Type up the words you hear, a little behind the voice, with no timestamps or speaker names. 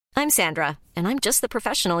I'm Sandra, and I'm just the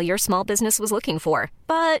professional your small business was looking for.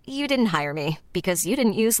 But you didn't hire me because you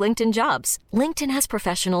didn't use LinkedIn Jobs. LinkedIn has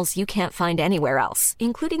professionals you can't find anywhere else,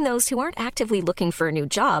 including those who aren't actively looking for a new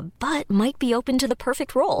job, but might be open to the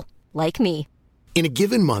perfect role, like me. In a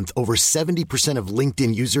given month, over 70% of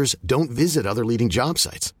LinkedIn users don't visit other leading job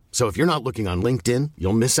sites. So if you're not looking on LinkedIn,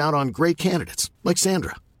 you'll miss out on great candidates like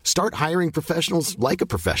Sandra. Start hiring professionals like a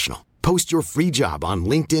professional. Post your free job on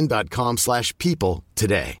linkedin.com/people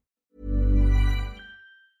today.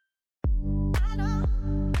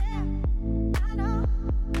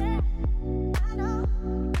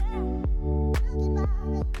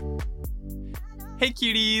 Hey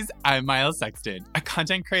cuties, I'm Miles Sexton, a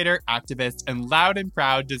content creator, activist, and loud and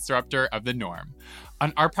proud disruptor of the norm.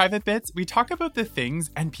 On Our Private Bits, we talk about the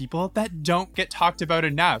things and people that don't get talked about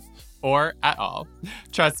enough, or at all.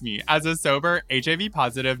 Trust me, as a sober,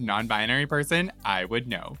 HIV-positive, non-binary person, I would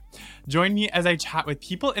know. Join me as I chat with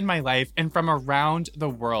people in my life and from around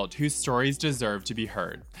the world whose stories deserve to be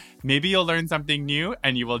heard. Maybe you'll learn something new,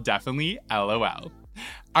 and you will definitely LOL.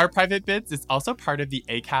 Our Private Bits is also part of the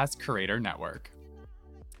Acast Creator Network.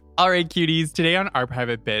 All right, cuties, today on Our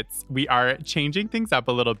Private Bits, we are changing things up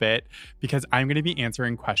a little bit because I'm going to be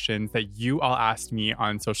answering questions that you all asked me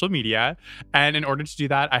on social media. And in order to do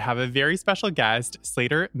that, I have a very special guest,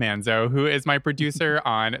 Slater Manzo, who is my producer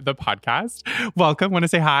on the podcast. Welcome. Want to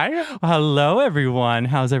say hi? Hello, everyone.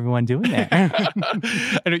 How's everyone doing there?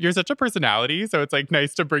 And you're such a personality, so it's like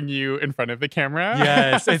nice to bring you in front of the camera.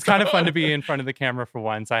 Yes, it's kind of fun to be in front of the camera for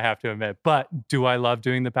once, I have to admit. But do I love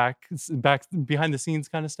doing the back behind the scenes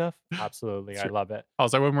kind of stuff? Absolutely. I love it.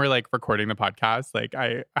 Also, when we're like recording the podcast, like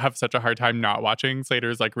I have such a hard time not watching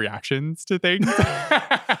Slater's like reactions to things.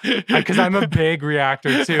 Because I'm a big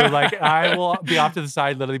reactor too. Like I will be off to the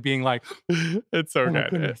side literally being like, it's so good.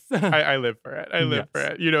 Goodness. I live for it. I live for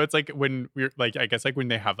it. You know, it's like when we're like, I guess like when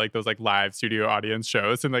they have like those like live studio audience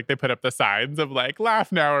shows and like they put up the signs of like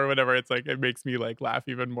laugh now or whatever. It's like, it makes me like laugh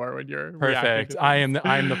even more when you're perfect. I'm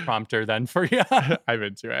the prompter then for you. I'm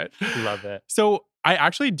into it. Love it. So I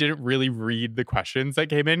actually didn't really read the questions that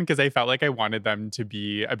came in because I felt like I wanted them to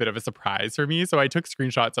be a bit of a surprise for me. So I took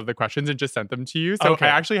screenshots of the questions and just sent them to you. So I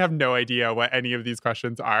actually have no idea what any of these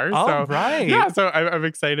questions are. Oh, right. Yeah, so I'm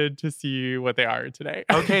excited to see what they are today.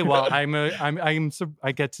 Okay, well,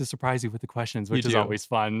 I get to surprise you with the questions, which is always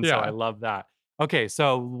fun. Yeah. So I love that. Okay,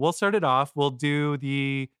 so we'll start it off. We'll do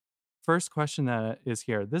the first question that is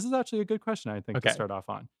here. This is actually a good question, I think, to start off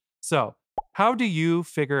on. So, how do you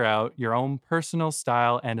figure out your own personal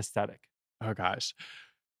style and aesthetic? Oh gosh.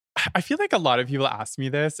 I feel like a lot of people ask me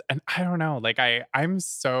this and I don't know, like I'm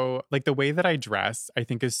so like the way that I dress, I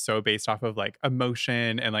think is so based off of like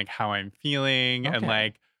emotion and like how I'm feeling and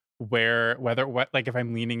like like if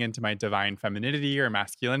I'm leaning into my divine femininity or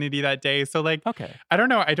masculinity that day. So like, I don't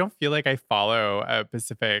know. I don't feel like I follow a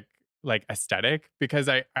specific like aesthetic because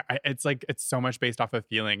I it's like it's so much based off of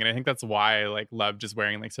feeling, and I think that's why I like love just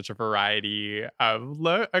wearing like such a variety of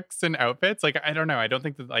looks and outfits. Like I don't know, I don't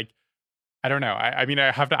think that like I don't know. I mean,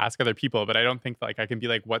 I have to ask other people, but I don't think like I can be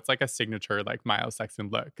like, what's like a signature like Miles Sexton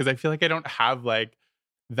look? Because I feel like I don't have like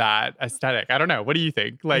that aesthetic. I don't know. What do you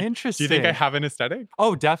think? Like, interesting. Do you think I have an aesthetic?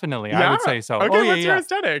 Oh, definitely. Yeah? I would say so. Okay, what's your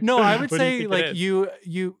aesthetic? No, I would say like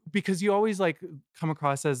you because you always like come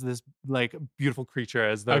across as this like beautiful creature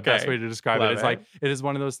as the best way to describe it. It's like it is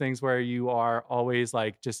one of those things where you are always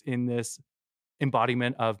like just in this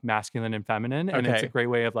embodiment of masculine and feminine, and it's a great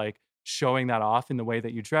way of like showing that off in the way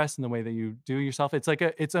that you dress and the way that you do yourself. It's like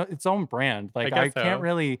its own brand. Like I can't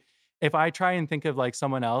really. If I try and think of like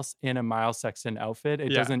someone else in a Miles Sexton outfit, it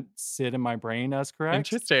doesn't sit in my brain as correct.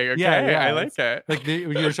 Interesting. Okay. Yeah. I like it. Like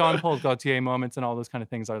your Jean-Paul Gaultier moments and all those kind of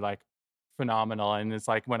things are like phenomenal. And it's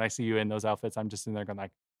like when I see you in those outfits, I'm just in there going like,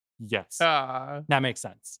 yes, that makes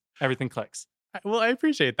sense. Everything clicks. Well, I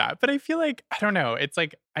appreciate that. But I feel like, I don't know. It's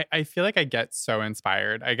like, I feel like I get so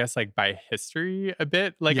inspired, I guess, like by history a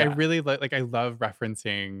bit. Like I really like I love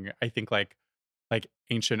referencing, I think like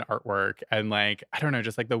ancient artwork and like I don't know,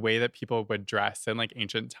 just like the way that people would dress in like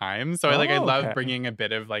ancient times. So I love bringing a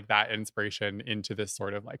bit of like that inspiration into this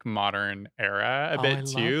sort of like modern era a bit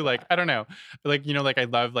too. Like I don't know, like you know, like I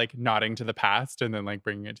love like nodding to the past and then like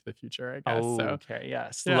bringing it to the future, I guess. Okay,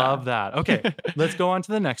 yes, love that. Okay, let's go on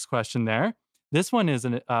to the next question. There, this one is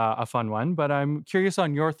a fun one, but I'm curious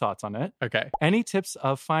on your thoughts on it. Okay, any tips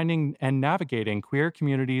of finding and navigating queer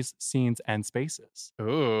communities, scenes, and spaces?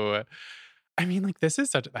 Ooh. I mean, like,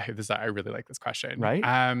 I really like this question. Right?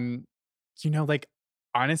 You know, like,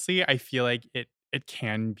 honestly, I feel like it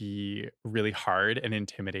can be really hard and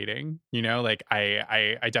intimidating, you know? Like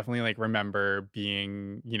I definitely like remember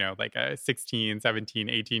being, you know, like a 16, 17,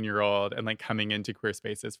 18-year-old and like coming into queer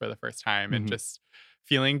spaces for the first time and Mhm. just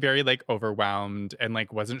feeling very like overwhelmed and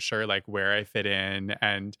like wasn't sure like where I fit in.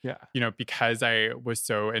 And, Yeah. you know, because I was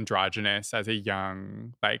so androgynous as a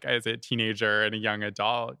young, like as a teenager and a young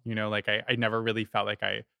adult, you know, like I never really felt like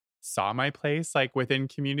I saw my place like within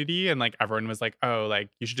community, and like everyone was like, oh, like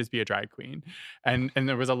you should just be a drag queen. And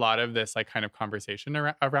there was a lot of this like kind of conversation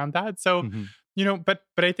around that. So, Mhm. you know, but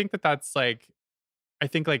I think that that's like, I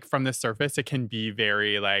think like from the surface it can be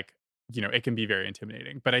very like, you know, it can be very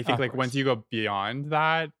intimidating. But I think Of like once course. you go beyond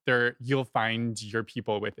that, there you'll find your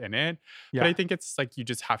people within it. But I Yeah. think it's like you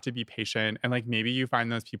just have to be patient, and like maybe you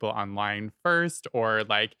find those people online first, or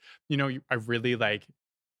like, you know, I really like,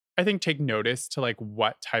 I think take notice to like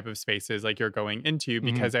what type of spaces like you're going into,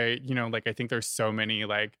 Mhm. because you know, like I think there's so many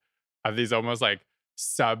like of these almost like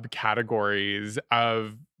subcategories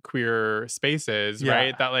of queer spaces, right?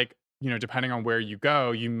 Yeah. That like, you know, depending on where you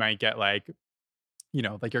go, you might get like, you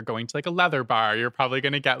know, like you're going to like a leather bar, you're probably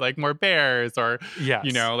going to get like more bears, or, you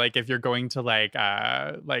Yes. know, like if you're going to like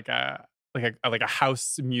a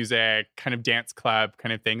house music kind of dance club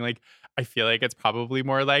kind of thing, like I feel like it's probably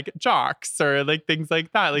more like jocks or like things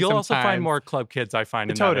like that. Like You'll also find sometimes more club kids, I find,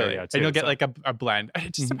 in that totally. area And you'll too, get so like a blend.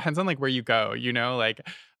 It just Mhm. depends on like where you go, you know, like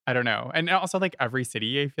I don't know. And also like every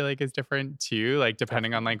city I feel like is different too, like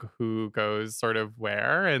depending on Definitely. like who goes sort of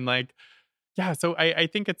where. And like, yeah, so I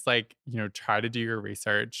think it's like, you know, try to do your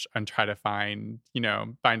research and try to find, you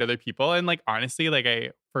know, find other people. And like honestly,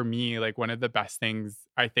 like for me, like one of the best things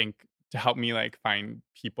I think to help me like find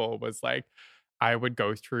people was like I would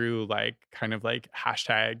go through like kind of like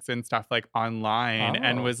hashtags and stuff like online,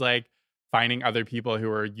 and Oh. was like finding other people who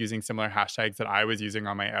were using similar hashtags that I was using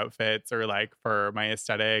on my outfits or like for my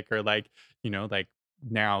aesthetic, or like, you know, like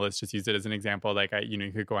now let's just use it as an example. Like you know,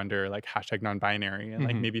 you could go under like hashtag non-binary and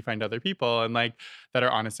like Mhm. maybe find other people and like that are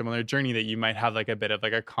on a similar journey that you might have like a bit of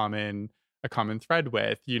like a common thread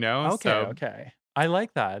with, you know? Okay, So okay. I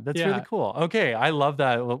like that. That's really yeah. cool. Okay, I love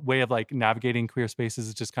that way of, like, navigating queer spaces.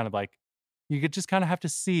 It's just kind of like you could just kinda have to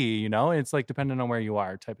see, you know? It's, like, depending on where you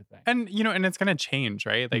are type of thing. And, you know, and it's gonna change,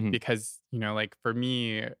 right? Like, Mhm. because, you know, like for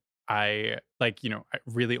me, I like, you know, I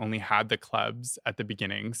really only had the clubs at the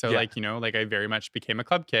beginning. So Yeah. like, you know, like I very much became a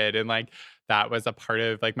club kid, and like that was a part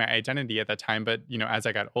of like my identity at that time. But, you know, as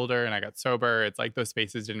I got older and I got sober, it's like those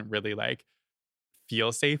spaces didn't really like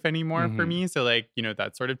feel safe anymore for Mhm. me. So like, you know,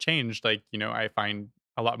 that sort of changed. Like, you know, I find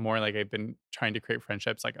a lot more like I've been trying to create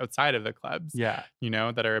friendships like outside of the clubs, Yeah. you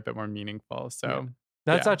know, that are a bit more meaningful. Yeah. So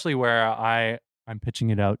That's yeah. actually where I'm pitching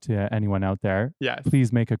it out to anyone out there. Yes.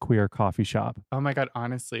 Please make a queer coffee shop. Oh my God,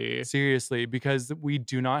 honestly. Seriously, because we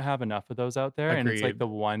do not have enough of those out there, and it's, like, Agreed. the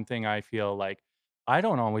one thing I feel like I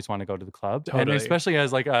don't always wanna go to the club, and Totally. especially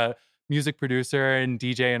as, like, a music producer and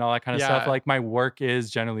DJ and all that kinda stuff, Yeah. like, my work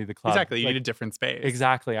is generally the club. Exactly. You need Like a different space.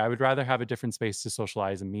 exactly. I would rather have a different space to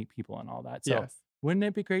socialize and meet people and all that. So, Yes. wouldn't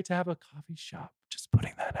it be great to have a coffee shop? Just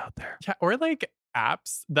putting that out there. Yeah, or like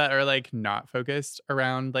apps that are like not focused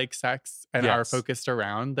around like sex and are Yes. focused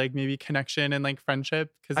around like maybe connection and like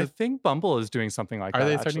friendship. I Because think Bumble is doing something like are that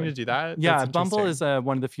they starting to actually. do that? That's Yeah, Bumble is interesting.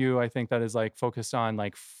 one of the few I think that is like focused on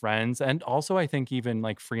like friends, and also I think even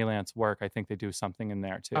like freelance work. I think they do something in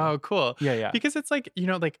there too. Oh, cool. Yeah, yeah. Because it's like, you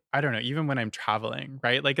know, like, I don't know, even when I'm traveling,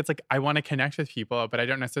 right? Like, it's like I want to connect with people, but I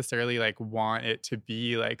don't necessarily like want it to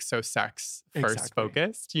be like so sex first Exactly.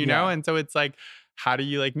 focused, you know? Yeah. And so it's like, how do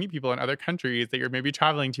you like meet people in other countries that you're maybe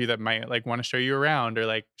traveling to that might like want to show you around or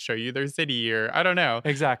like show you their city, or I don't know.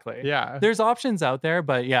 Exactly. Yeah, There's options out there,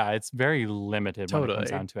 but yeah, it's very limited when it comes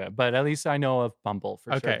totally. down to it. But at least I know of Bumble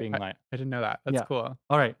for sure Okay. being I, like, I didn't know that. That's yeah. cool.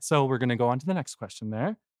 All right. So we're going to go on to the next question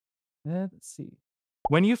there. Let's see.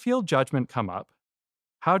 When you feel judgment come up,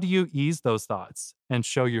 how do you ease those thoughts and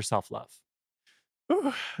show your self love?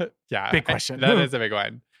 Ooh, yeah, Big question. that is a big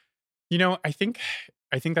one. You know, I think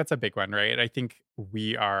that's a big one, right? I think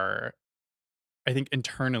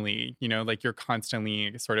internally, you know, like you're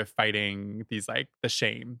constantly sort of fighting these like the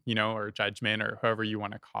shame, you know, or judgment or however you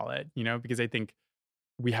want to call it, you know, because I think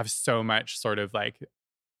we have so much sort of like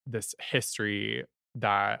this history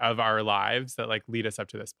that of our lives that like lead us up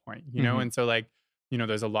to this point, you know? Hmm. And so like, you know,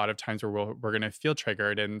 there's a lot of times where we're going to feel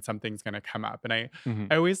triggered and something's going to come up. And I, Hmm.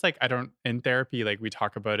 I always like, I don't, in therapy, like we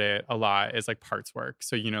talk about it a lot is like parts work.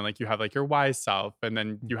 So, you know, like you have like your wise self, and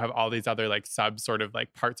then you have all these other like sub sort of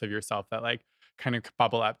like parts of yourself that like kind of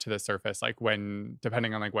bubble up to the surface, like when,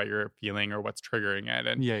 depending on like what you're feeling or what's triggering it.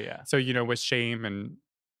 And Yeah, yeah. so, you know, with shame and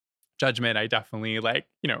judgment, I definitely like,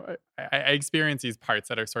 you know, I experience these parts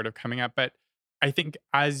that are sort of coming up. But I think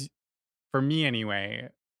as for me anyway,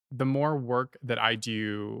 the more work that I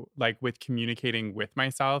do, like with communicating with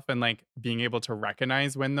myself and like being able to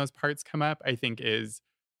recognize when those parts come up, I think is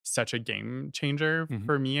such a game changer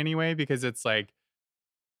for me anyway, because it's like,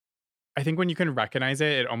 I think when you can recognize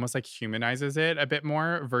it, it almost like humanizes it a bit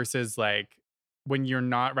more versus like when you're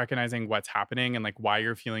not recognizing what's happening and like why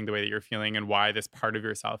you're feeling the way that you're feeling and why this part of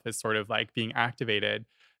yourself is sort of like being activated,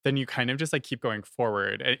 then you kind of just like keep going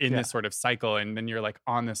forward in this sort of cycle. And then you're like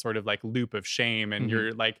on this sort of like loop of shame and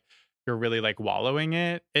you're really like wallowing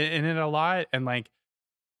in it a lot. And like,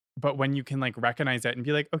 but when you can like recognize it and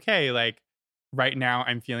be like, okay, like right now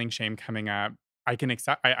I'm feeling shame coming up. I can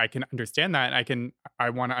accept, I can understand that. I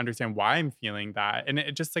want to understand why I'm feeling that. And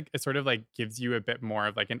it just like, it sort of like gives you a bit more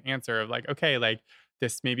of like an answer of like, okay, like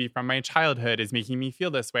this maybe from my childhood is making me feel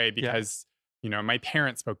this way because, you know, my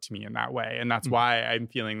parents spoke to me in that way. And that's why I'm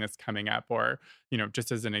feeling this coming up, or, you know,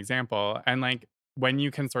 just as an example. And like, when you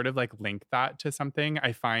can sort of like link that to something,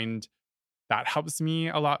 I find that helps me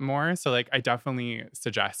a lot more. So like, I definitely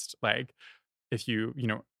suggest like, if you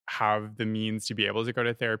know, have the means to be able to go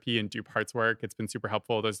to therapy and do parts work, it's been super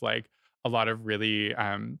helpful. There's like a lot of really,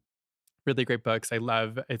 really great books. I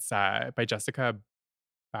love, it's by Jessica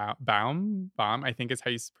Baum, I think is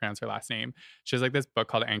how you pronounce her last name. She has like this book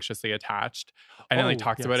called Anxiously Attached. And it like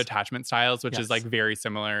talks about attachment styles, which is like very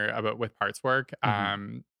similar about with parts work.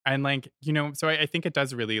 And like, you know, so I think it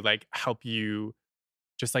does really like help you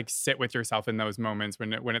just like sit with yourself in those moments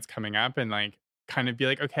when it's coming up and like kind of be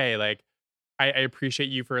like, okay, like I appreciate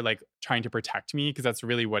you for like trying to protect me because that's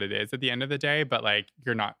really what it is at the end of the day. But like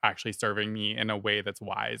you're not actually serving me in a way that's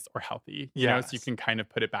wise or healthy. You know, so you can kind of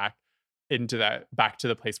put it back to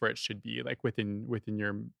the place where it should be, like within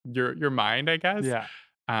your mind, I guess. Yeah,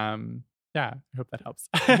 I hope that helps.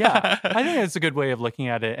 Yeah, I think it's a good way of looking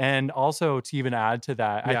at it. And also to even add to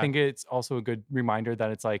that, I think it's also a good reminder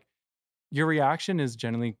that it's like your reaction is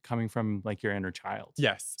generally coming from like your inner child.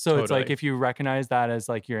 Yes. So it's like if you recognize that as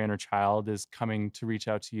like your inner child is coming to reach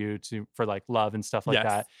out to you for like love and stuff like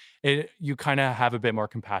that, you kind of have a bit more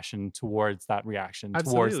compassion towards that reaction,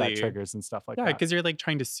 towards that triggers and stuff like that. Yeah, because you're like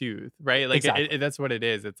trying to soothe, right? Like that's what it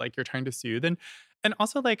is. It's like you're trying to soothe. And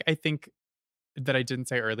also like I think that I didn't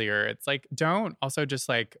say earlier, it's like don't also just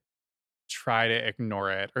like try to ignore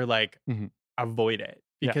it or like avoid it.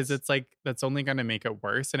 Because it's like, that's only going to make it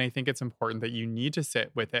worse. And I think it's important that you need to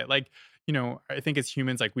sit with it. Like, you know, I think as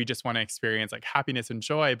humans, like we just want to experience like happiness and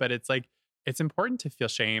joy, but it's like, it's important to feel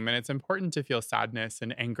shame and it's important to feel sadness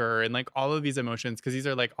and anger and like all of these emotions, because these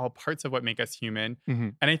are like all parts of what make us human.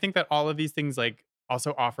 And I think that all of these things like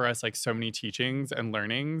also offer us like so many teachings and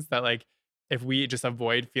learnings that like, if we just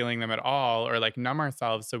avoid feeling them at all or like numb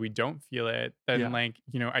ourselves so we don't feel it, then like,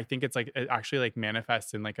 you know, I think it's like, it actually like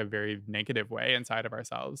manifests in like a very negative way inside of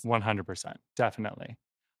ourselves. 100%. Definitely.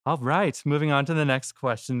 All right. Moving on to the next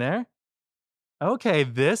question there. Okay.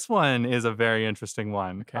 This one is a very interesting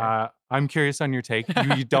one. Okay. I'm curious on your take.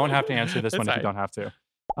 You don't have to answer this one if you don't have to.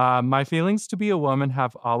 My feelings to be a woman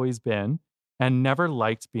have always been and never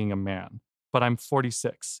liked being a man, but I'm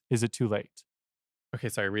 46. Is it too late? Okay,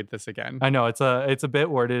 sorry, read this again. I know it's a bit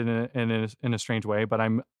worded in a strange way, but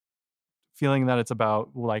I'm feeling that it's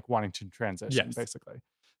about like wanting to transition, basically.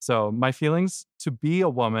 So my feelings to be a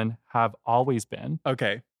woman have always been.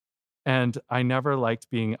 Okay. And I never liked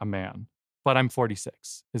being a man, but I'm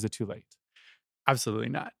 46. Is it too late? Absolutely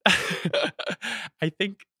not. I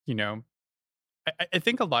think, you know, I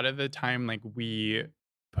think a lot of the time, like we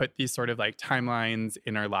put these sort of like timelines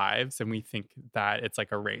in our lives and we think that it's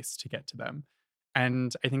like a race to get to them.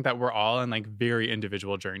 And I think that we're all in like very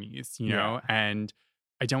individual journeys, you know, and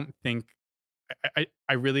I don't think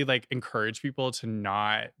I really like encourage people to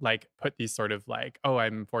not like put these sort of like, oh,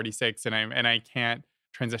 I'm 46 and I can't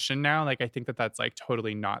transition now. Like, I think that that's like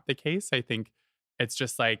totally not the case. I think it's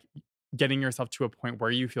just like getting yourself to a point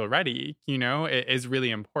where you feel ready, you know, it is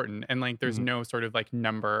really important. And like, there's no sort of like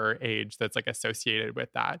number or age that's like associated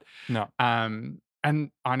with that. No.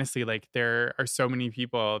 And honestly, like there are so many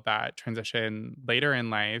people that transition later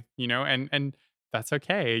in life, you know, and that's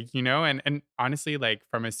okay, you know, and honestly, like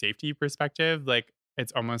from a safety perspective, like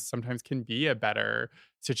it's almost sometimes can be a better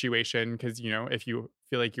situation because, you know, if you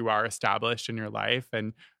feel like you are established in your life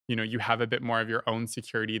and, you know, you have a bit more of your own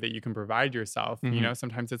security that you can provide yourself, you know,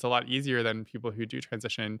 sometimes it's a lot easier than people who do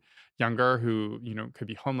transition younger who, you know, could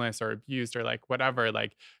be homeless or abused or like whatever,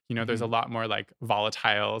 like, you know, there's a lot more like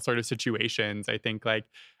volatile sort of situations. I think like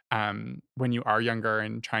when you are younger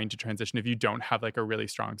and trying to transition, if you don't have like a really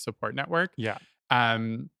strong support network.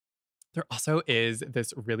 There also is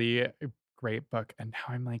this really great book, and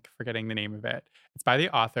now I'm like forgetting the name of it. It's by the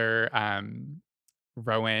author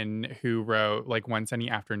Rowan, who wrote like One Sunny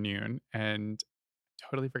Afternoon, and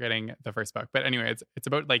totally forgetting the first book. But anyway, it's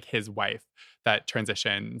about like his wife that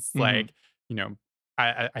transitions. Like, you know,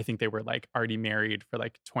 I think they were like already married for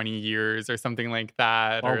like 20 years or something like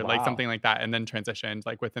that, or like something like that, and then transitioned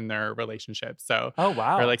like within their relationship. So,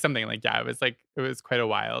 or like something like, yeah, it was quite a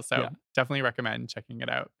while. So definitely recommend checking it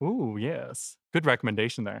out. Ooh, yes. Good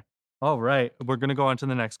recommendation there. All right. We're going to go on to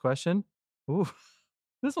the next question. Ooh,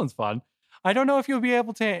 this one's fun. I don't know if you'll be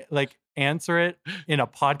able to like answer it in a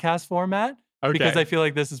podcast format because I feel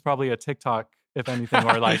like this is probably a TikTok, if anything,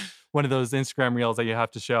 or like one of those Instagram reels that you have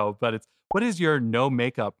to show. But what is your no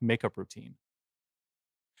makeup routine?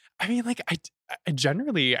 I mean, like I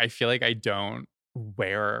generally, I feel like I don't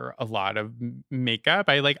wear a lot of makeup.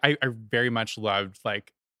 I very much loved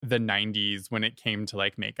like the 90s when it came to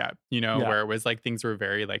like makeup, you know, where it was like things were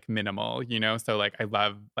very like minimal, you know? So like I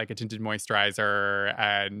love like a tinted moisturizer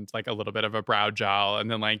and like a little bit of a brow gel. And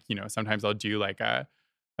then like, you know, sometimes I'll do like a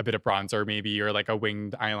bit of bronzer maybe, or like a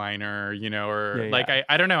winged eyeliner, you know, or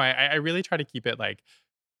I don't know. I really try to keep it like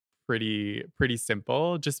pretty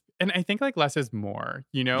simple. Just, and I think like less is more,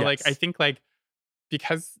 you know, like I think like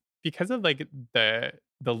because of like the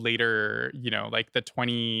later, you know, like the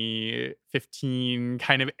 2015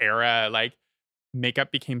 kind of era, like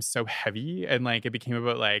makeup became so heavy, and like it became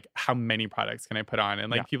about like how many products can I put on,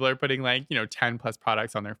 and like people are putting like, you know, 10 plus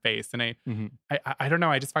products on their face, and I don't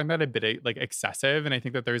know, I just find that a bit like excessive, and I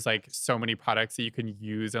think that there's like so many products that you can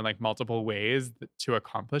use in like multiple ways to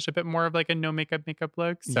accomplish a bit more of like a no makeup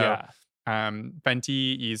look. So Fenty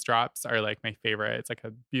Ease Drops are like my favorite. It's like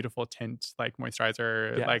a beautiful tint like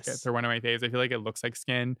moisturizer. Like they're one of my faves. I feel like it looks like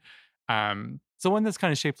skin. So one that's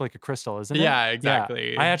kind of shaped like a crystal, isn't it? Yeah,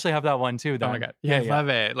 exactly. I actually have that one too. Then. Oh my God. Yeah, I love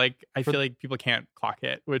it. Like I feel like people can't clock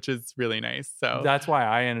it, which is really nice. So that's why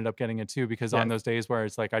I ended up getting it too, because on those days where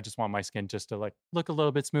it's like I just want my skin just to like look a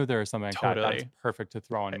little bit smoother or something like that, that's perfect to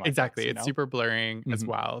throw on my face, It's super blurring as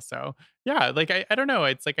well. So yeah, like I don't know.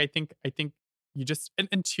 It's like I think you just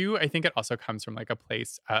and two, I think it also comes from like a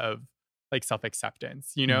place of like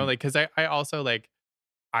self-acceptance, you know, like because I also like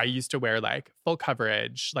I used to wear like full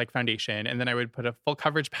coverage like foundation, and then I would put a full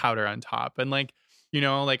coverage powder on top, and like, you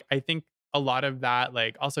know, like I think a lot of that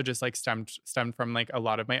like also just like stemmed from like a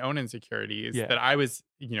lot of my own insecurities that I was,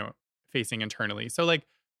 you know, facing internally. So like,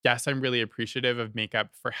 yes, I'm really appreciative of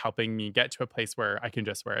makeup for helping me get to a place where I can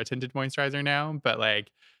just wear a tinted moisturizer now, but like,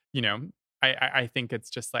 you know, I think it's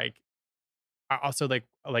just like I also like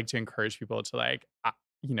to encourage people to like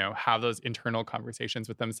you know, have those internal conversations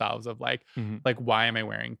with themselves of like why am I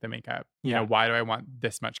wearing the makeup? You know, why do I want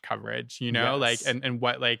this much coverage? You know, like and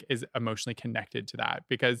what like is emotionally connected to that?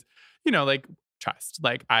 Because, you know, like trust,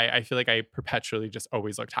 like I feel like I perpetually just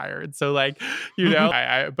always look tired. So like, you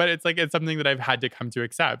know, but it's like it's something that I've had to come to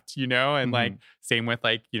accept, you know, and like same with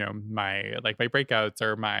like, you know, my breakouts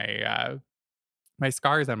or my my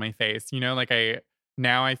scars on my face, you know, like I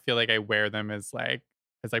feel like I wear them as like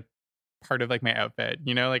part of like my outfit,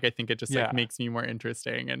 you know, like I think it just like makes me more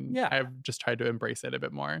interesting, and I've just tried to embrace it a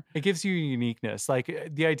bit more. It gives you uniqueness.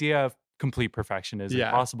 Like the idea of complete perfection is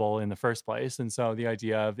impossible in the first place, and so the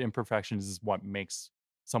idea of imperfections is what makes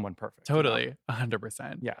someone perfect. Totally, you know?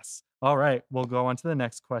 100%. Yes. All right, we'll go on to the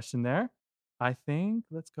next question there. I think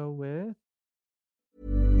let's go with.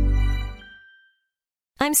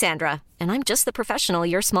 I'm Sandra, and I'm just the professional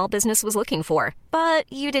your small business was looking for. But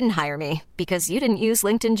you didn't hire me because you didn't use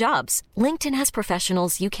LinkedIn Jobs. LinkedIn has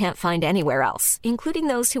professionals you can't find anywhere else, including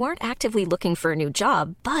those who aren't actively looking for a new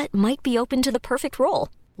job, but might be open to the perfect role,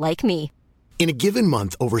 like me. In a given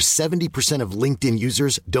month, over 70% of LinkedIn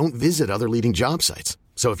users don't visit other leading job sites.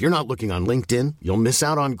 So if you're not looking on LinkedIn, you'll miss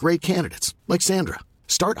out on great candidates like Sandra.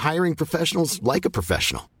 Start hiring professionals like a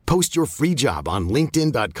professional. Post your free job on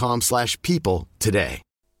linkedin.com/people today.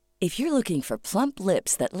 If you're looking for plump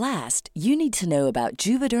lips that last, you need to know about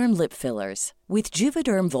Juvederm lip fillers. With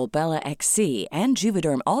Juvederm Volbella XC and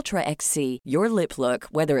Juvederm Ultra XC, your lip look,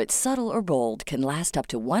 whether it's subtle or bold, can last up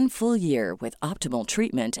to 1 full year with optimal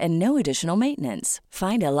treatment and no additional maintenance.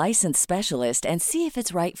 Find a licensed specialist and see if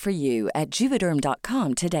it's right for you at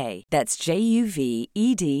Juvederm.com today. That's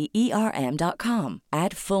JUVEDERM.com.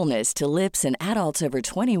 Add fullness to lips in adults over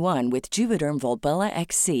 21 with Juvederm Volbella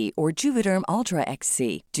XC or Juvederm Ultra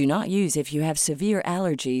XC. Do not use if you have severe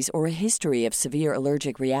allergies or a history of severe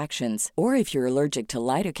allergic reactions, or if you're you're allergic to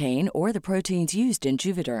lidocaine or the proteins used in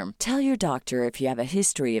Juvederm. Tell your doctor if you have a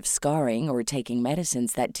history of scarring or taking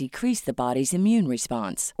medicines that decrease the body's immune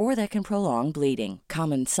response or that can prolong bleeding.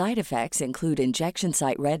 Common side effects include injection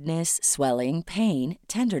site redness, swelling, pain,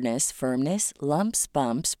 tenderness, firmness, lumps,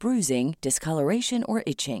 bumps, bruising, discoloration, or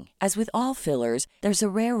itching. As with all fillers, there's a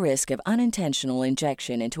rare risk of unintentional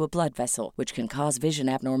injection into a blood vessel, which can cause vision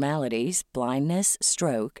abnormalities, blindness,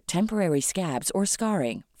 stroke, temporary scabs, or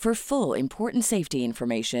scarring. For full, important safety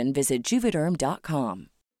information, visit Juvederm.com.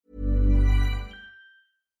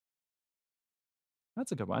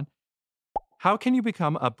 That's a good one. How can you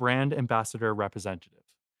become a brand ambassador representative?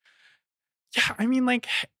 Yeah,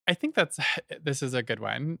 I think this is a good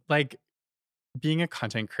one. Like, being a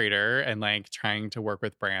content creator and like trying to work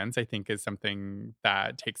with brands, I think is something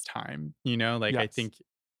that takes time. Like, Yes.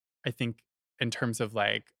 I think in terms of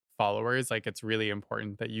like followers, like it's really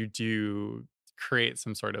important that you do create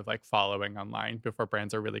some sort of like following online before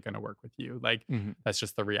brands are really going to work with you. Like, that's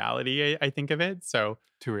just the reality, I think of it. So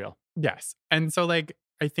Too real. yes. And so like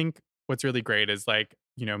I think what's really great is like,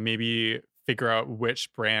 maybe figure out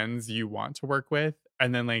which brands you want to work with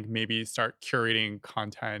and then like maybe start curating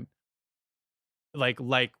content like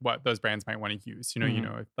what those brands might want to use.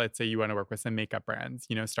 If, let's say you want to work with some makeup brands,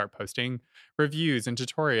 start posting reviews and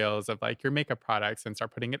tutorials of like your makeup products and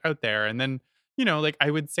start putting it out there. And then, like I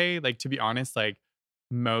would say, like, to be honest, like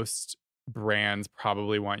most brands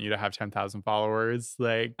probably want you to have 10,000 followers,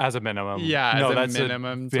 like as a minimum. Yeah, no, as a that's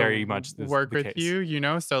minimum very to much work the with case.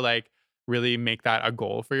 you, so like really make that a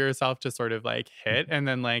goal for yourself to sort of like hit. And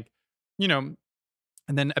then like,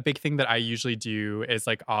 and then a big thing that I usually do is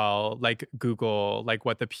like I'll like Google like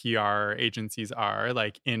what the PR agencies are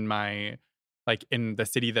like in the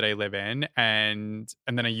city that I live in, and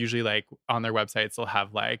then I usually like on their websites they'll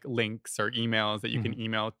have like links or emails that you can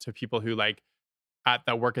email to people who like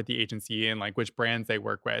that work at the agency and like which brands they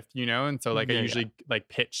work with, and so like I usually like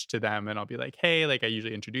pitch to them and I'll be like, hey, like I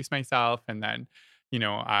usually introduce myself, and then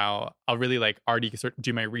I'll really like already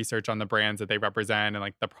do my research on the brands that they represent and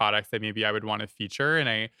like the products that maybe I would want to feature. And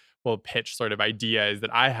I will pitch sort of ideas that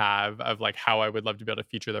I have of like how I would love to be able to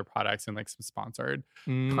feature their products in like some sponsored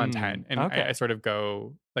content. And Okay. I sort of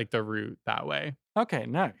go like the route that way. Okay,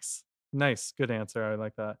 nice. Good answer. I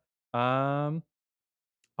like that.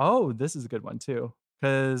 Oh, this is a good one too,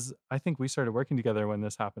 because I think we started working together when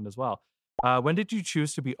this happened as well. When did you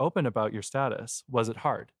choose to be open about your status? Was it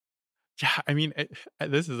hard? Yeah,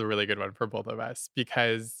 this is a really good one for both of us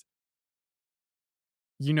because,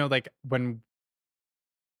 like when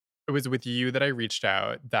it was with you that I reached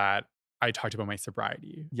out that I talked about my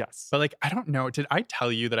sobriety. Yes. But like, I don't know, did I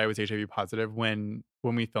tell you that I was HIV positive when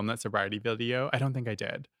we filmed that sobriety video? I don't think I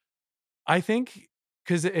did. I think,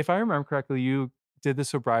 because if I remember correctly, you did the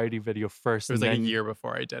sobriety video first. It was like a year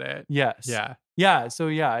before I did it. Yes. Yeah. Yeah. So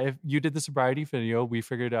yeah, if you did the sobriety video, we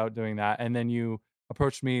figured out doing that. And then you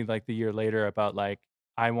approached me like the year later about like,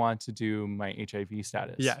 I want to do my HIV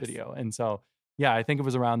status video. And so, yeah, I think it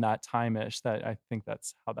was around that time-ish that I think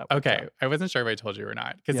that's how that worked out. I wasn't sure if I told you or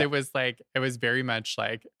not. Because it was very much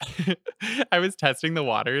like, I was testing the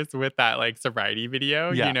waters with that like sobriety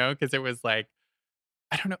video, because it was like,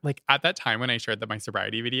 I don't know, like at that time when I shared my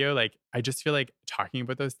sobriety video, like I just feel like talking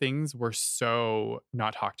about those things were so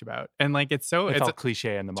not talked about. And like it's felt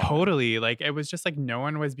cliche in the moment. Totally. Like it was just like no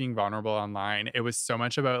one was being vulnerable online. It was so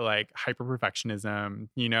much about like hyper perfectionism,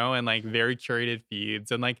 and like very curated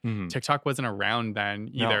feeds. And like TikTok wasn't around then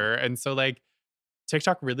either. No. And so like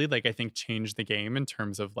TikTok really like I think changed the game in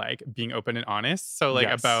terms of like being open and honest. So like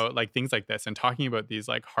about like things like this and talking about these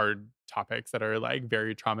like hard topics that are like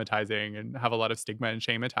very traumatizing and have a lot of stigma and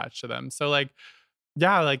shame attached to them. So like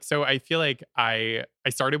yeah, like so I feel like I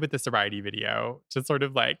started with the sobriety video to sort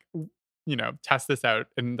of like test this out,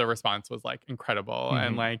 and the response was like incredible.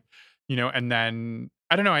 And like and then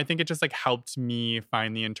I don't know, I think it just like helped me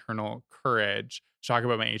find the internal courage to talk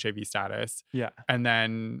about my HIV status. Yeah. And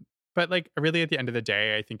then but like really at the end of the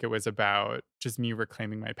day, I think it was about just me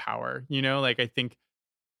reclaiming my power. Like I think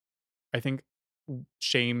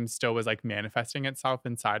shame still was like manifesting itself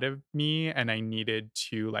inside of me, and I needed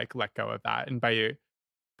to like let go of that. And by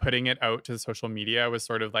putting it out to social media was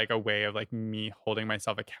sort of like a way of like me holding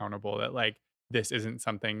myself accountable that like this isn't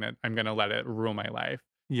something that I'm going to let it rule my life.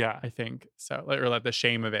 Yeah. I think so. Or let the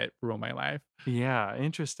shame of it rule my life. Yeah.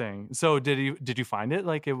 Interesting. So did you find it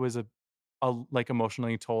like it was a like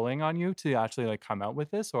emotionally tolling on you to actually like come out with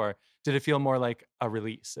this, or did it feel more like a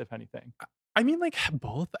release, if anything? I mean, like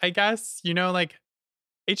both, I guess. Like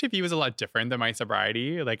HIV was a lot different than my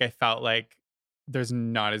sobriety. Like I felt like there's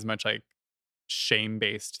not as much like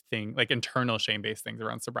shame-based thing, like internal shame-based things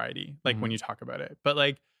around sobriety, like when you talk about it. But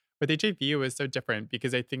like with HIV, it was so different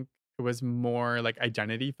because I think it was more like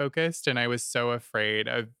identity focused. And I was so afraid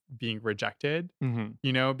of being rejected,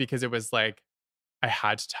 you know, because it was like, I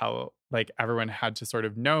had to tell, like, everyone had to sort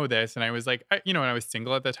of know this. And I was like, you know, and I was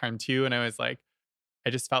single at the time too. And I was like,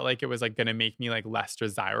 I just felt like it was like going to make me like less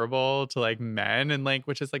desirable to like men and like,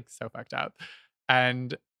 which is like so fucked up.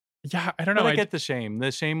 And yeah, I don't know. But I get the shame.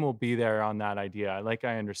 The shame will be there on that idea. Like,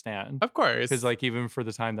 I understand. Of course. Because like, even for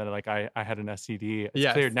the time that like I had an STD, it's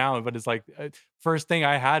Yes. cleared now, but it's like, first thing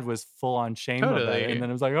I had was full on shame of Totally. it. And then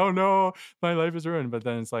it was like, oh no, my life is ruined. But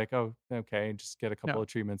then it's like, oh, okay, just get a couple No. of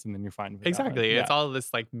treatments and then you're fine with it. Exactly. Yeah. It's all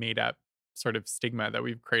this like made up sort of stigma that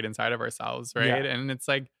we've created inside of ourselves, right? Yeah. And it's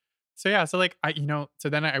like, so yeah, so like I, you know, so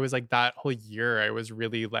then I was like that whole year I was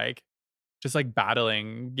really like just like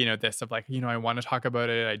battling, you know, this of like, you know, I want to talk about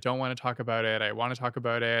it, I don't want to talk about it, I want to talk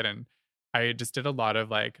about it. And I just did a lot of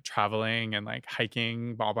like traveling and like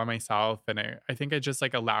hiking all by myself. And I think it just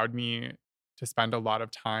like allowed me to spend a lot of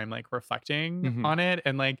time like reflecting on it.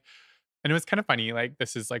 And like, and it was kind of funny, like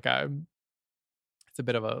this is like it's a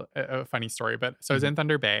bit of a funny story, but so I was in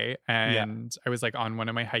Thunder Bay and I was like on one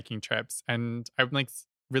of my hiking trips and I like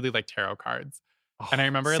really like tarot cards. And I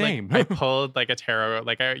remember same. like I pulled like a tarot,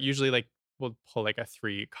 like I usually like will pull like a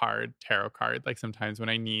 3-card tarot card, like sometimes when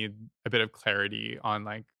I need a bit of clarity on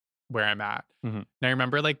like where I'm at. And I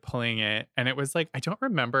remember like pulling it and it was like, I don't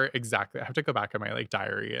remember exactly. I have to go back in my like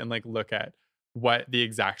diary and like look at what the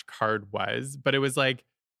exact card was, but it was like,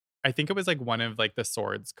 I think it was like one of like the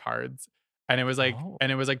swords cards. And it was like,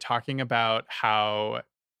 and it was like talking about how,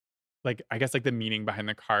 like, I guess like the meaning behind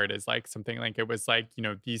the card is like something like it was like, you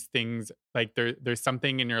know, these things like there's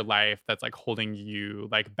something in your life that's like holding you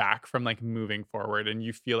like back from like moving forward and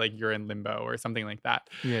you feel like you're in limbo or something like that.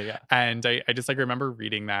 Yeah. And I just like remember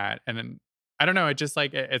reading that. And then I don't know, it just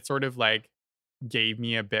like it sort of like gave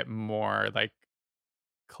me a bit more like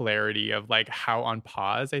clarity of like how on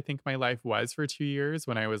pause I think my life was for 2 years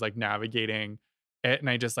when I was like navigating it. And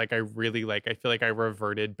I just like, I really like, I feel like I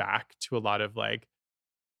reverted back to a lot of like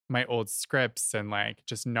my old scripts and like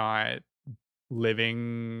just not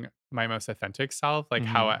living my most authentic self, like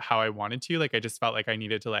how I wanted to. Like I just felt like I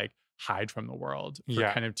needed to like hide from the world for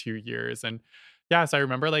kind of 2 years. And yeah, so I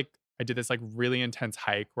remember like I did this like really intense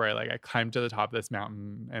hike where I climbed to the top of this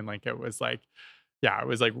mountain and like it was like, yeah, it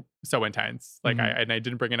was like so intense. Like I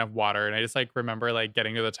didn't bring enough water. And I just like remember like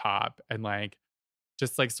getting to the top and like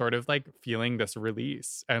just like sort of like feeling this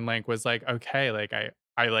release and like was like, okay, like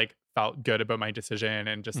I like felt good about my decision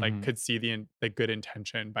and just like could see the good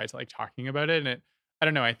intention by like talking about it. And it, I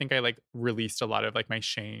don't know, I think I like released a lot of like my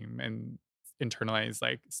shame and internalized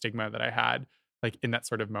like stigma that I had like in that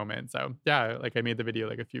sort of moment. So yeah, like I made the video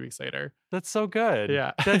like a few weeks later. That's so good.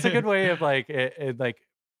 Yeah. That's a good way of like it like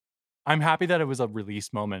I'm happy that it was a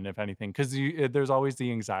release moment, if anything, because there's always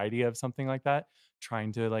the anxiety of something like that.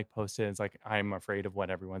 Trying to like post it, it's like I'm afraid of what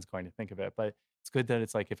everyone's going to think of it. But it's good that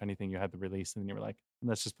it's like, if anything, you had the release and you were like,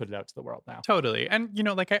 let's just put it out to the world now. Totally. And you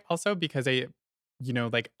know, like I also, because I, you know,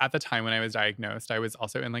 like at the time when I was diagnosed, I was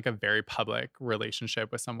also in like a very public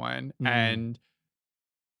relationship with someone. And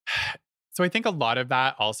so I think a lot of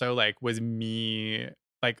that also like was me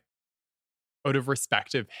like out of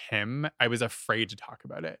respect of him, I was afraid to talk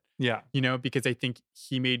about it. Yeah. You know, because I think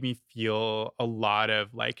he made me feel a lot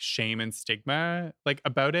of like shame and stigma like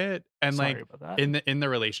about it. And Sorry like about that. in the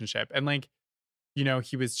relationship. And like, you know,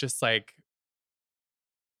 he was just like,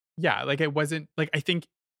 yeah, like it wasn't like, I think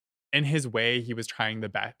in his way, he was trying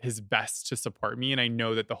his best to support me. And I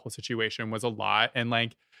know that the whole situation was a lot. And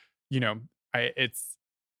like, you know, it's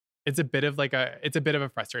a bit of like it's a bit of a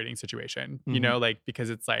frustrating situation, you know, like,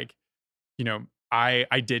 because it's like, you know,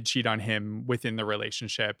 I did cheat on him within the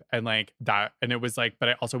relationship and like that. And it was like, but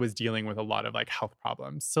I also was dealing with a lot of like health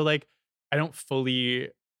problems. So like, I don't fully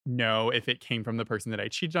know if it came from the person that I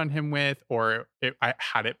cheated on him with, or I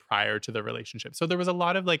had it prior to the relationship. So there was a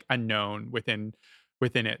lot of like unknown within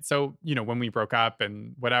it. So, you know, when we broke up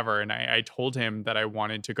and whatever, and I told him that I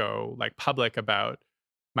wanted to go like public about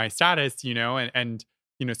my status, you know, and,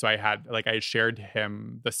 you know, so I shared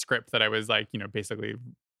him the script that I was like, you know, basically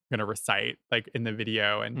gonna recite like in the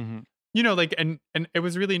video. And you know, like and it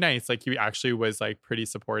was really nice. Like he actually was like pretty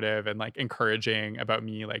supportive and like encouraging about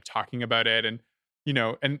me like talking about it. And you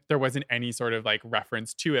know, and there wasn't any sort of like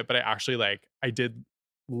reference to it, but I actually like I did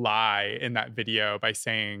lie in that video by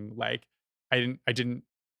saying like I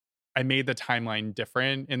made the timeline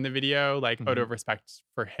different in the video, like out of respect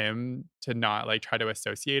for him, to not like try to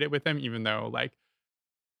associate it with him, even though like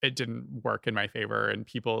it didn't work in my favor. And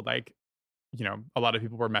people like, you know, a lot of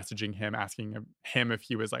people were messaging him, asking him if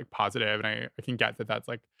he was like positive. And I can get that that's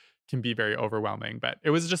like, can be very overwhelming, but it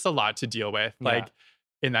was just a lot to deal with. Like,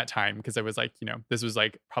 in that time, because I was like, this was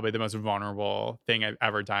like probably the most vulnerable thing I've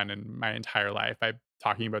ever done in my entire life. I'm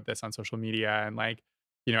talking about this on social media and like,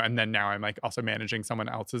 and then now I'm like also managing someone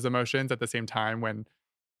else's emotions at the same time when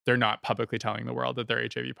they're not publicly telling the world that they're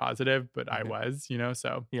HIV positive, but I was,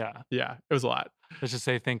 so yeah, it was a lot. Let's just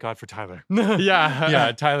say thank God for Tyler.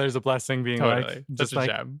 Yeah. Tyler's a blessing being totally. like, just like,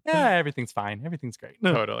 gem. Yeah, everything's fine. Everything's great.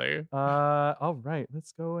 Totally. All right,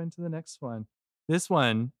 let's go into the next one. This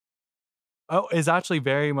one is actually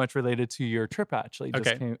very much related to your trip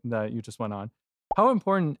that you just went on. How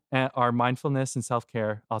important are mindfulness and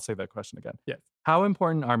self-care? I'll say that question again. Yes. How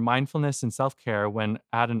important are mindfulness and self-care when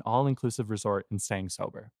at an all-inclusive resort and staying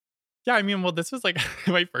sober? Yeah, I mean, well, this was like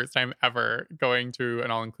my first time ever going to an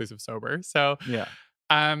all-inclusive sober. So, yeah.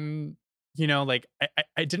 Like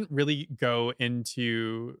I didn't really go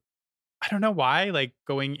into, I don't know why, like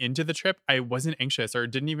going into the trip, I wasn't anxious or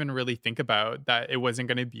didn't even really think about that it wasn't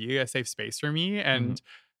going to be a safe space for me. And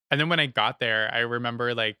then when I got there, I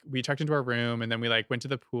remember like we checked into our room and then we like went to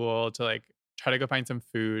the pool to like try to go find some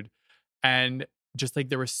food. And just like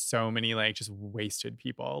there were so many like just wasted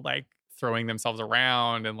people like throwing themselves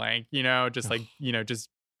around and like, just like, just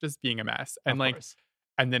being a mess. And like,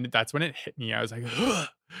 and then that's when it hit me. I was like, ugh,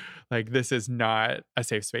 like this is not a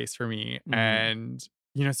safe space for me. And,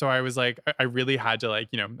 so I was like, I really had to like,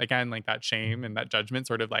 again, like that shame and that judgment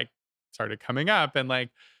sort of like started coming up. And like,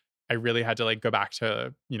 I really had to like go back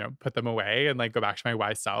to, put them away and like go back to my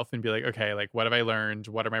wise self and be like, okay, like what have I learned?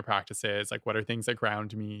 What are my practices? Like, what are things that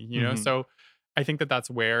ground me? So I think that that's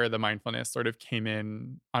where the mindfulness sort of came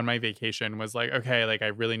in on my vacation, was like, okay, like I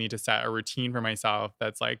really need to set a routine for myself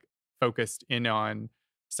that's like focused in on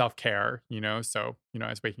self-care, So, I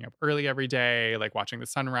was waking up early every day, like watching the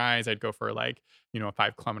sunrise. I'd go for like, a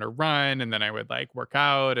 5-kilometer run, and then I would like work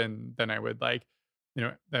out, and then I would like,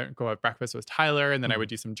 then go have breakfast with Tyler, and then I would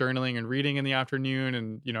do some journaling and reading in the afternoon.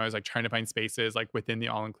 And, I was like trying to find spaces like within the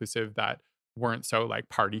all-inclusive that weren't so like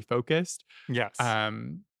party focused. Yes.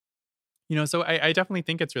 So I definitely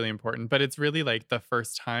think it's really important, but it's really like the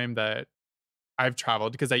first time that I've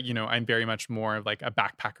traveled, because I'm very much more of like a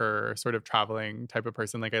backpacker sort of traveling type of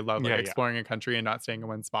person. Like I love like exploring a country and not staying in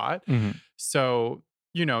one spot. So,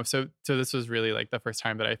 so this was really like the first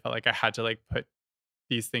time that I felt like I had to like put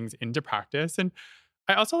these things into practice. And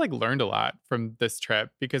I also like learned a lot from this trip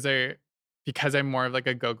because I'm more of like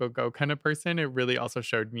a go kind of person. It really also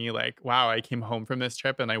showed me like, wow, I came home from this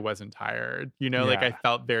trip and I wasn't tired, like I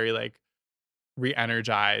felt very like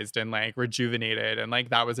re-energized and like rejuvenated, and like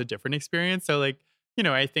that was a different experience. So like,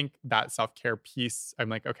 I think that self-care piece, I'm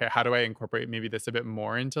like, okay, how do I incorporate maybe this a bit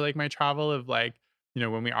more into like my travel of like,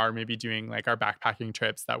 when we are maybe doing like our backpacking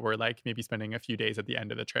trips, that we're like maybe spending a few days at the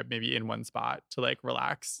end of the trip, maybe in one spot to like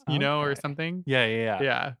relax, or something.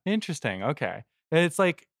 Yeah. Interesting. Okay. It's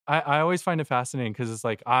like, I always find it fascinating because it's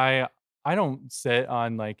like, I don't sit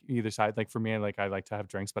on like either side. Like for me, like I like to have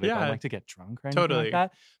drinks, but I don't like to get drunk or anything like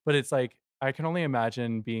that. But it's like, I can only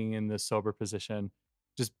imagine being in the sober position,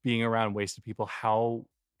 just being around wasted people, how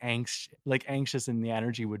anxious and the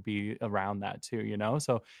energy would be around that too,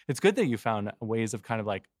 So it's good that you found ways of kind of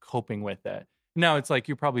like coping with it. Now it's like,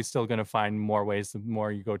 you're probably still going to find more ways the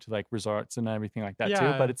more you go to like resorts and everything like that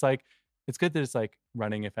too. But it's like, it's good that it's like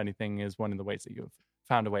running, if anything, is one of the ways that you've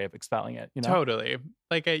found a way of expelling it, Totally.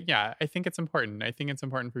 Like, I think it's important. I think it's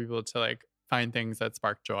important for people to like find things that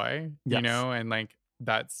spark joy, and like,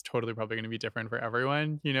 that's totally probably going to be different for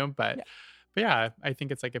everyone, but yeah, I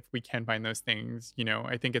think it's like, if we can find those things,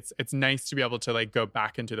 I think it's nice to be able to like go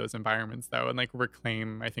back into those environments though, and like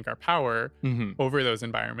reclaim, I think, our power over those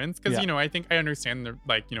environments. Cause I think I understand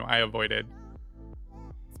like, I avoided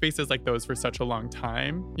spaces like those for such a long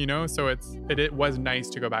time, so it was nice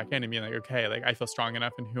to go back in and be like, okay, like I feel strong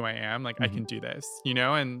enough in who I am, like I can do this,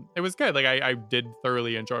 and it was good. Like I did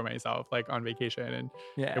thoroughly enjoy myself like on vacation, and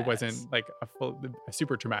it wasn't like a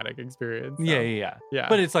super traumatic experience. So, yeah.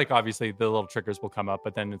 But it's like, obviously the little triggers will come up,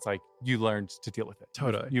 but then it's like you learned to deal with it.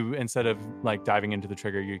 Totally. You instead of like diving into the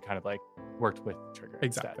trigger, you kind of like worked with the trigger.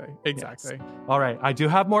 Exactly. Yes. All right. I do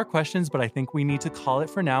have more questions, but I think we need to call it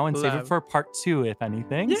for now and save it for part 2, if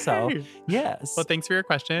anything. Yay! So yes. Well, thanks for your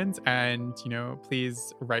questions, and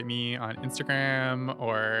please write me on Instagram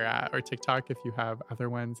or TikTok if you have other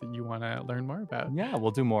ones that you want to learn more about. Yeah,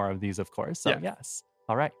 we'll do more of these, of course. So yes.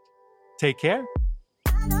 All right. Take care.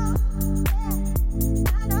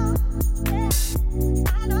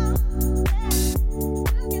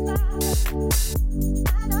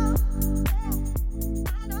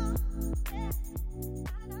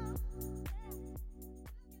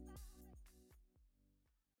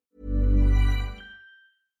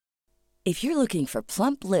 If you're looking for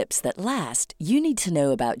plump lips that last, you need to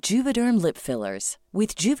know about Juvederm lip fillers.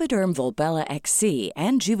 With Juvederm Volbella XC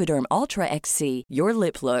and Juvederm Ultra XC, your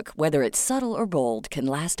lip look, whether it's subtle or bold, can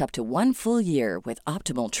last up to 1 full year with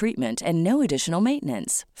optimal treatment and no additional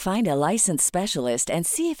maintenance. Find a licensed specialist and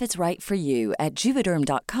see if it's right for you at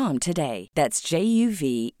Juvederm.com today. That's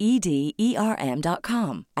JUVEDERM.com.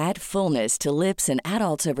 Add fullness to lips in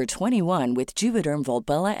adults over 21 with Juvederm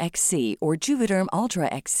Volbella XC or Juvederm Ultra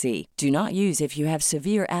XC. Do not use if you have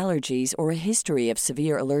severe allergies or a history of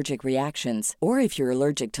severe allergic reactions, or if you're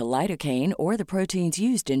allergic to lidocaine or the proteins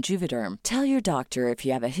used in Juvederm. Tell your doctor if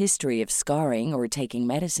you have a history of scarring or taking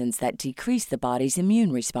medicines that decrease the body's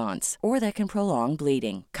immune response or that can prolong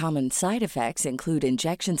bleeding. Common side effects include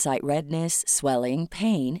injection site redness, swelling,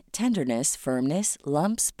 pain, tenderness, firmness,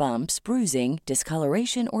 lumps, bumps, bruising,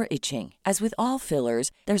 discoloration, or itching. As with all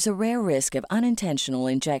fillers, there's a rare risk of unintentional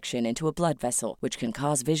injection into a blood vessel, which can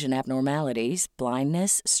cause vision abnormalities,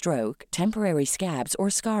 blindness, stroke, temporary scabs,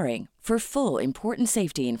 or scarring. For full, important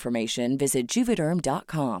safety information, visit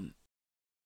Juvederm.com.